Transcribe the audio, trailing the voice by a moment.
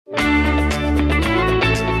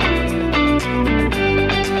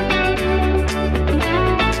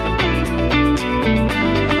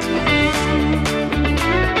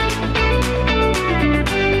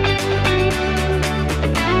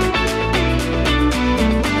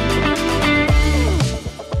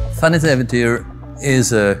Funnys Äventyr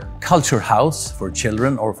is a culture house for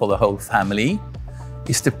children or for the whole family.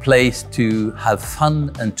 It's the place to have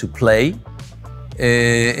fun and to play.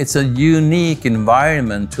 It's a unique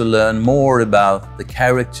environment to learn more about the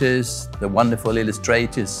characters, the wonderful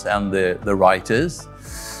illustrators and the writers.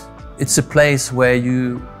 It's a place where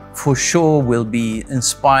you for sure will be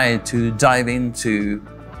inspired to dive into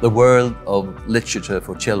the world of literature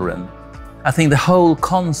for children. I think the whole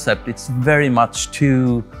concept is very much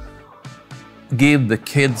to give the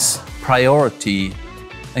kids priority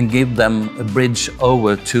and give them a bridge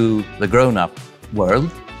over to the grown-up world.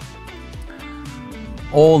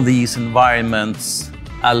 All these environments,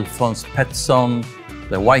 Alphonse Pettersson,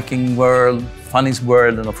 the Viking world, Funny's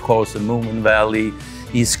world, and of course the Moomin Valley,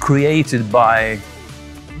 is created by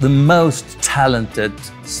the most talented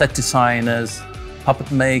set designers, puppet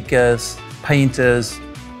makers, painters,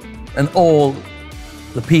 and all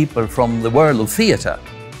the people from the world of theater.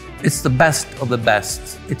 It's the best of the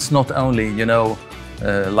best. It's not only,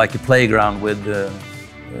 like a playground with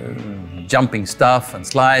jumping stuff and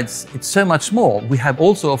slides. It's so much more. We have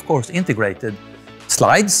also, of course, integrated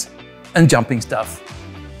slides and jumping stuff.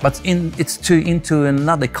 But it's into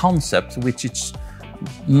another concept, which is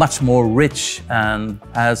much more rich and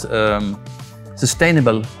has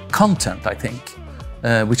sustainable content, I think,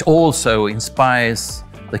 which also inspires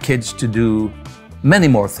the kids to do many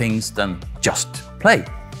more things than just play.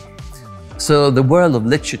 So the world of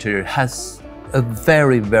literature has a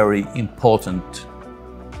very, very important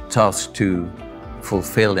task to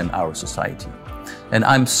fulfill in our society. And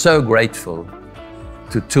I'm so grateful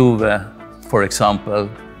to Tove, for example,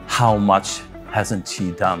 how much hasn't she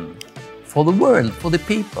done for the world, for the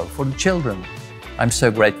people, for the children. I'm so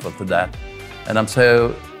grateful for that. And I'm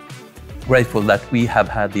so grateful that we have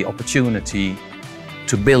had the opportunity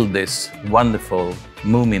to build this wonderful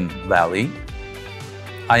Moomin Valley.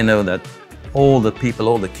 I know that all the people,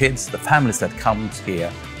 all the kids, the families that come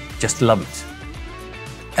here just love it.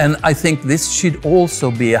 And I think this should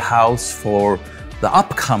also be a house for the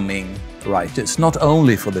upcoming writers, not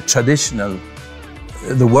only for the traditional,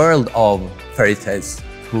 the world of fairy tales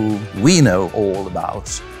who we know all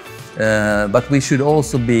about, but we should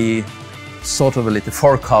also be sort of a little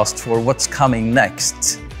forecast for what's coming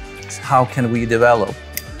next. How can we develop?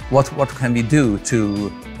 What can we do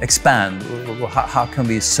to expand? How can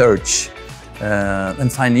we search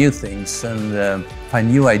and find new things and find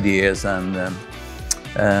new ideas? And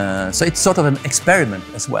so it's sort of an experiment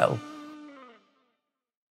as well.